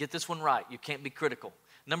 get this one right. You can't be critical.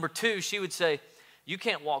 Number 2, she would say, you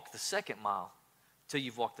can't walk the 2nd mile till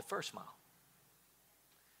you've walked the 1st mile.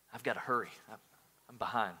 I've got to hurry. I'm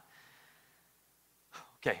behind.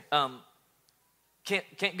 Okay.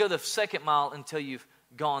 Can't go the 2nd mile until you've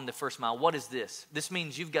gone the 1st mile. What is this? This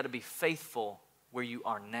means you've got to be faithful where you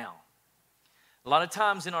are now. A lot of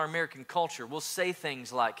times in our American culture, we'll say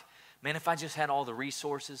things like, man, if I just had all the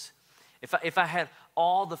resources, if I had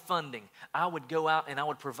all the funding, I would go out and I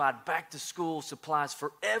would provide back to school supplies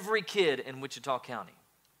for every kid in Wichita County.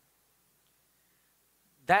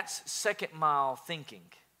 That's 2nd mile thinking.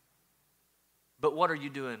 But what are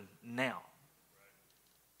you doing now?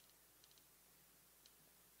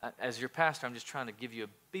 As your pastor, I'm just trying to give you a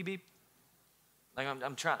beep beep. Like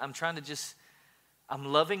I'm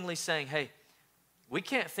lovingly saying, hey, we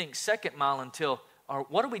can't think 2nd mile until, or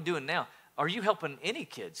what are we doing now? Are you helping any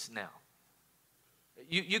kids now?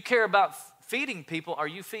 You care about feeding people. Are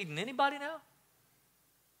you feeding anybody now?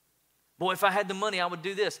 Boy, if I had the money, I would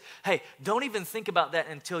do this. Hey, don't even think about that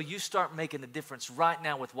until you start making a difference right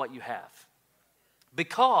now with what you have.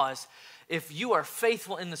 Because if you are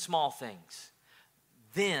faithful in the small things,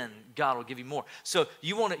 then God will give you more. So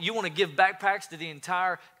you want to give backpacks to the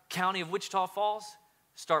entire county of Wichita Falls?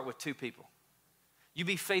 Start with 2 people. You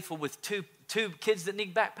be faithful with two kids that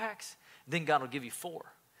need backpacks, then God will give you 4.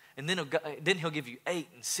 And then he'll give you 8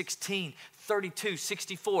 and 16, 32,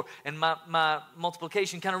 64. And my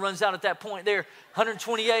multiplication kind of runs out at that point there,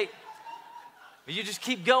 128. But you just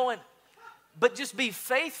keep going. But just be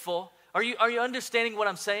faithful. Are you understanding what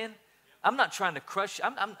I'm saying? I'm not trying to crush,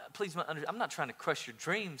 I'm not trying to crush your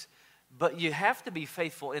dreams, but you have to be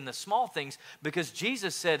faithful in the small things, because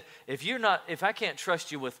Jesus said, if I can't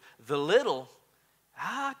trust you with the little,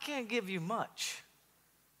 I can't give you much.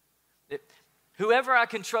 Whoever I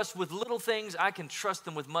can trust with little things, I can trust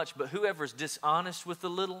them with much, but whoever is dishonest with the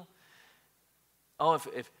little,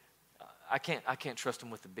 if I can't trust them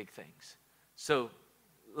with the big things. So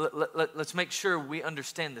let's make sure we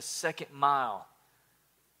understand the second mile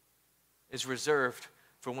is reserved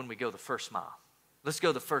for when we go the first mile. Let's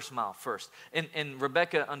go the first mile first. And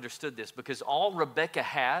Rebecca understood this, because all Rebecca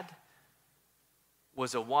had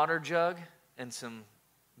was a water jug and some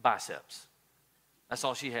biceps. That's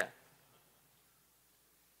all she had.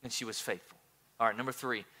 And she was faithful. All right, number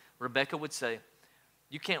 3, Rebecca would say,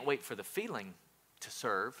 you can't wait for the feeling to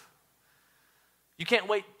serve. You can't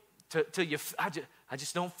wait till you, I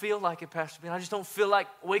just don't feel like it, Pastor Ben. I just don't feel like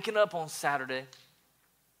waking up on Saturday.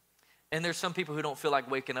 And there's some people who don't feel like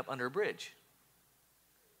waking up under a bridge.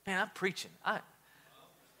 Man, I'm preaching. I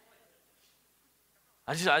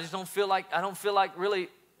just don't feel like really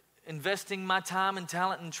investing my time and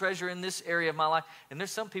talent and treasure in this area of my life. And there's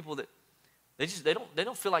some people that they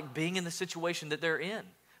don't feel like being in the situation that they're in,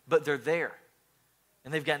 but they're there.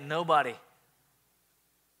 And they've got nobody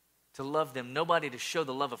to love them, nobody to show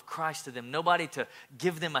the love of Christ to them, nobody to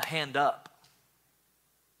give them a hand up,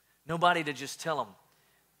 nobody to just tell them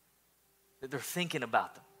that they're thinking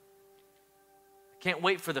about them. I can't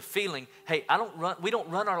wait for the feeling. Hey, we don't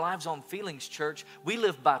run our lives on feelings, church. We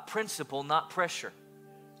live by principle, not pressure.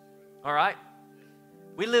 All right?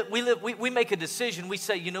 We make a decision. We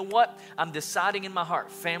say, you know what? I'm deciding in my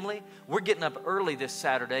heart. Family, we're getting up early this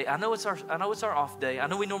Saturday. I know it's our off day. I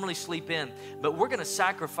know we normally sleep in, but we're going to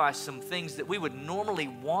sacrifice some things that we would normally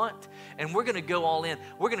want, and we're going to go all in.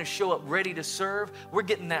 We're going to show up ready to serve. We're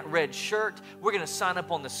getting that red shirt. We're going to sign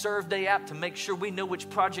up on the Serve Day app to make sure we know which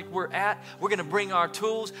project we're at. We're going to bring our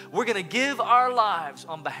tools. We're going to give our lives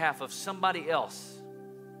on behalf of somebody else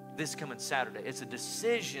this coming Saturday. It's a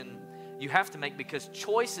decision you have to make, because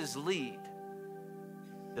choices lead,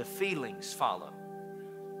 the feelings follow.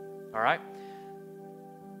 All right?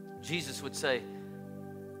 Jesus would say,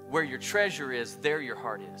 where your treasure is, there your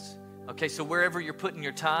heart is. Okay, so wherever you're putting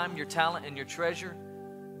your time, your talent, and your treasure,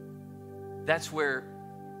 that's where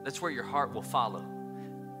your heart will follow.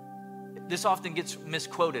 This often gets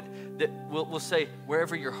misquoted, that we'll say,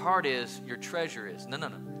 wherever your heart is, your treasure is.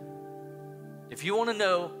 No. If you want to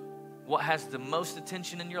know what has the most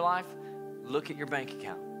attention in your life, look at your bank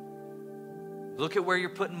account. Look at where you're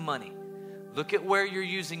putting money. Look at where you're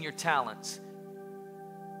using your talents.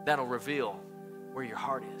 That'll reveal where your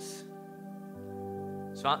heart is.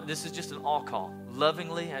 So this is just an all call.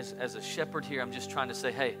 Lovingly, as a shepherd here, I'm just trying to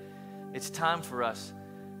say, hey, it's time for us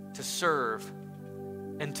to serve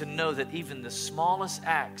and to know that even the smallest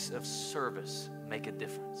acts of service make a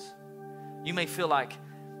difference. You may feel like,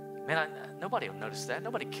 man, nobody will notice that.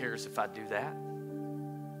 Nobody cares if I do that.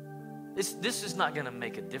 This is not going to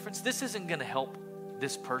make a difference. This isn't going to help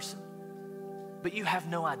this person. But you have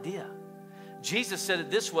no idea. Jesus said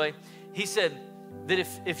it this way. He said that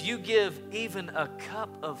if you give even a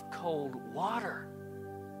cup of cold water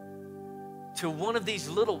to one of these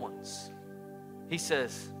little ones, he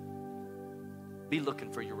says, be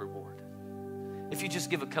looking for your reward. If you just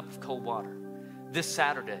give a cup of cold water. This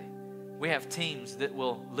Saturday, we have teams that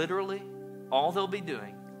will literally, all they'll be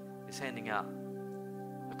doing is handing out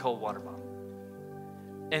a cold water bottle.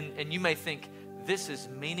 And you may think, this is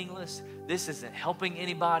meaningless. This isn't helping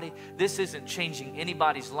anybody. This isn't changing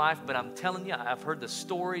anybody's life. But I'm telling you, I've heard the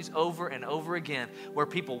stories over and over again where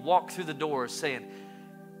people walk through the doors saying,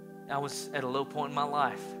 I was at a low point in my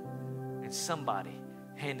life and somebody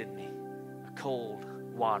handed me a cold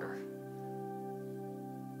water.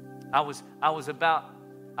 I was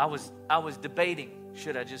debating,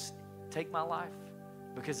 should I just take my life?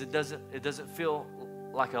 Because it doesn't feel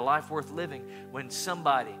like a life worth living when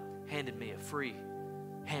somebody handed me a free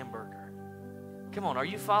hamburger. Come on, are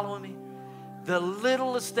you following me? The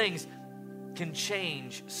littlest things can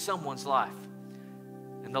change someone's life.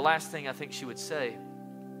 And the last thing I think she would say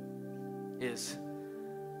is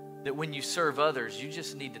that when you serve others, you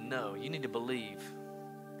just need to know, you need to believe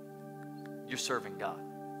you're serving God.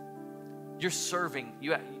 You're serving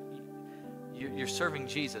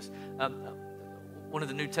Jesus. One of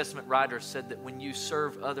the New Testament writers said that when you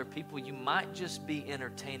serve other people, you might just be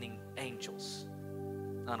entertaining angels,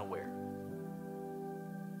 unaware.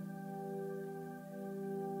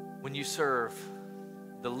 When you serve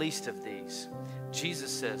the least of these,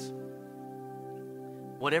 Jesus says,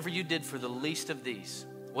 whatever you did for the least of these,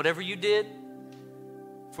 whatever you did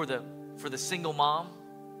for the single mom,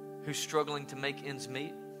 who's struggling to make ends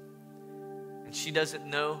meet, and she doesn't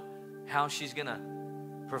know how she's going to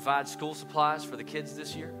provide school supplies for the kids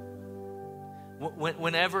this year.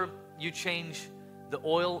 Whenever you change the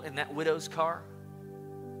oil in that widow's car,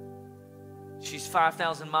 she's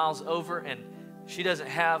 5,000 miles over and she doesn't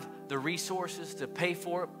have the resources to pay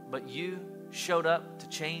for it, but you showed up to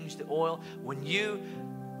change the oil. When you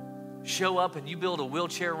show up and you build a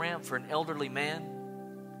wheelchair ramp for an elderly man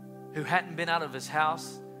who hadn't been out of his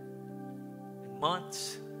house in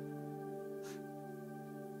months,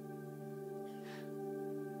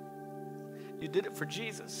 you did it for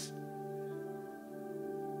Jesus.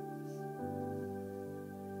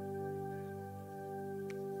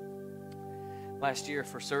 Last year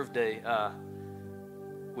for Serve Day, a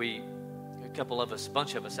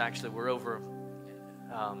bunch of us actually, were over,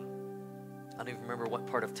 I don't even remember what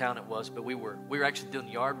part of town it was, but we were actually doing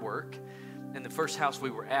yard work. And the first house we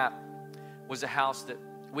were at was a house that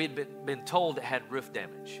we had been told it had roof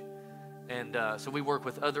damage. And so we work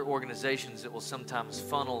with other organizations that will sometimes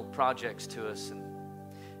funnel projects to us.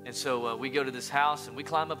 And so we go to this house and we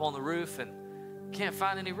climb up on the roof and can't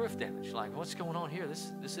find any roof damage. Like, what's going on here?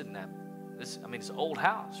 This isn't that. It's an old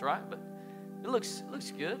house, right? But it looks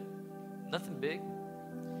good. Nothing big.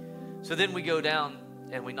 So then we go down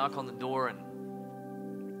and we knock on the door, and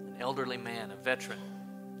an elderly man, a veteran,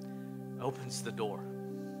 opens the door.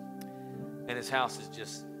 And his house is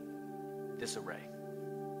just disarray.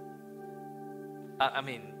 I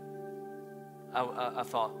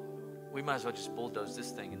thought we might as well just bulldoze this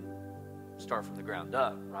thing and start from the ground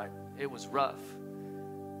up, right? It was rough.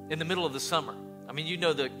 In the middle of the summer. I mean, you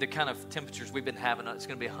know the kind of temperatures we've been having. It's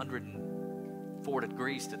going to be 104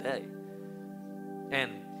 degrees today.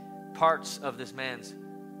 And parts of this man's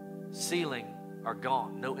ceiling are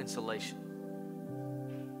gone. No insulation.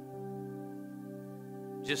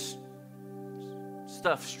 Just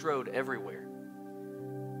stuff strode everywhere.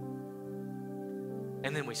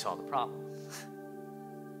 And then we saw the problem.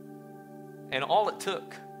 And all it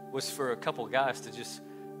took was for a couple of guys to just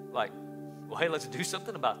like, well, hey, let's do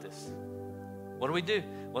something about this. What do we do?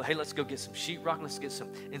 Well, hey, let's go get some sheetrock. Let's get some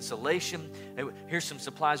insulation. Here's some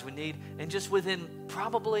supplies we need. And just within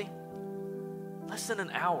probably less than an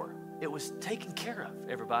hour, it was taken care of,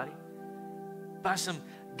 everybody. By some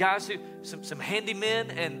guys some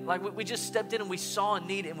handymen. And like we just stepped in and we saw a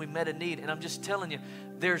need and we met a need. And I'm just telling you,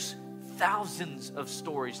 there's thousands of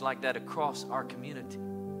stories like that across our community.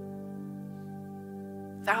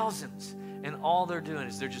 Thousands. And all they're doing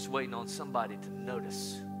is they're just waiting on somebody to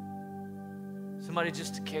notice. Somebody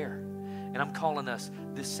just to care. And I'm calling us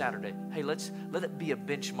this Saturday. Hey, let it be a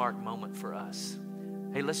benchmark moment for us.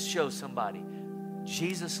 Hey, let's show somebody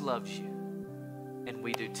Jesus loves you and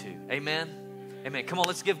we do too. Amen? Amen. Come on,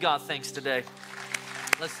 let's give God thanks today.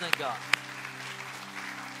 Let's thank God.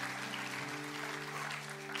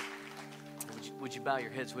 Would you bow your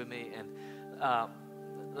heads with me? And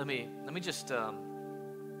let me just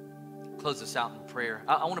close this out in prayer.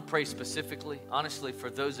 I want to pray specifically, honestly, for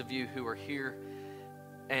those of you who are here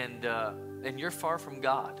and you're far from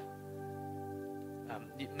God.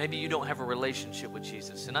 Maybe you don't have a relationship with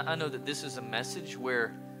Jesus. And I know that this is a message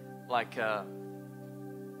where like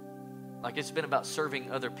it's been about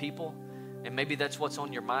serving other people. And maybe that's what's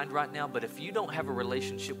on your mind right now. But if you don't have a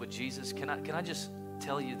relationship with Jesus, can I just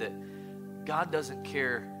tell you that God doesn't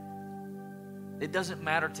care. It doesn't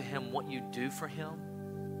matter to him what you do for him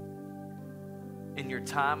in your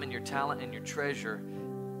time and your talent and your treasure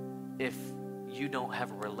if you don't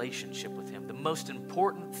have a relationship with him. The most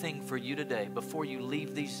important thing for you today before you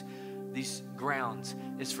leave these grounds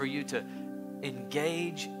is for you to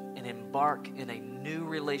engage and embark in a new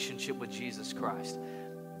relationship with Jesus Christ.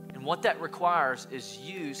 And what that requires is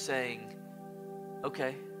you saying,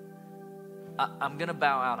 okay, I'm going to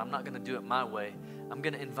bow out. I'm not going to do it my way. I'm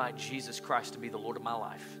going to invite Jesus Christ to be the Lord of my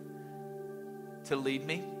life, to lead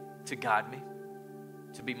me, to guide me,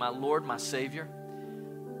 to be my Lord, my Savior.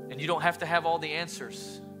 And you don't have to have all the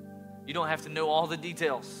answers. You don't have to know all the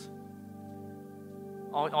details.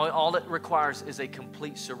 All it requires is a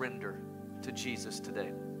complete surrender to Jesus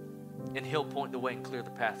today. And he'll point the way and clear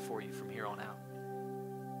the path for you from here on out.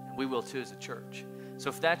 And we will too as a church. So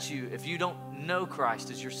if that's you, if you don't know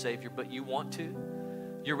Christ as your Savior, but you want to,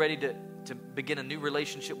 you're ready to begin a new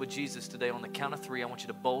relationship with Jesus today, on the count of 3, I want you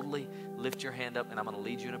to boldly lift your hand up and I'm going to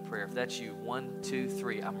lead you in a prayer. If that's you, 1, 2,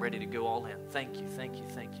 3, I'm ready to go all in. Thank you, thank you,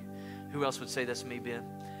 thank you. Who else would say that's me, Ben?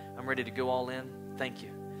 I'm ready to go all in. Thank you.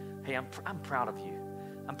 Hey, I'm proud of you.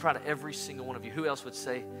 I'm proud of every single one of you. Who else would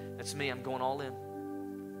say that's me? I'm going all in.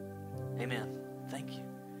 Amen. Thank you.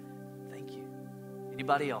 Thank you.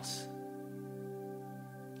 Anybody else?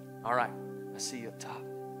 All right. I see you up top.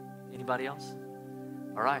 Anybody else?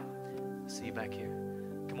 All right. See you back here.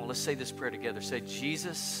 Come on, let's say this prayer together. Say,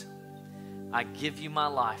 Jesus, I give you my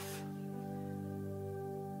life.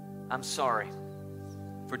 I'm sorry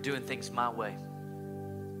for doing things my way.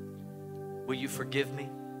 Will you forgive me?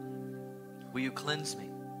 Will you cleanse me?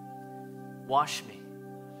 Wash me.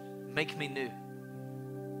 Make me new.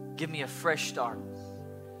 Give me a fresh start,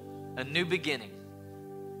 a new beginning.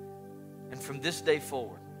 And from this day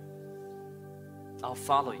forward, I'll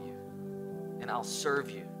follow you and I'll serve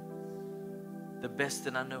you the best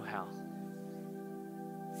that I know how.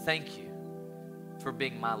 Thank you for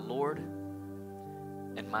being my Lord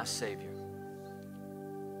and my Savior.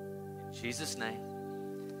 In Jesus' name,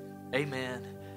 amen.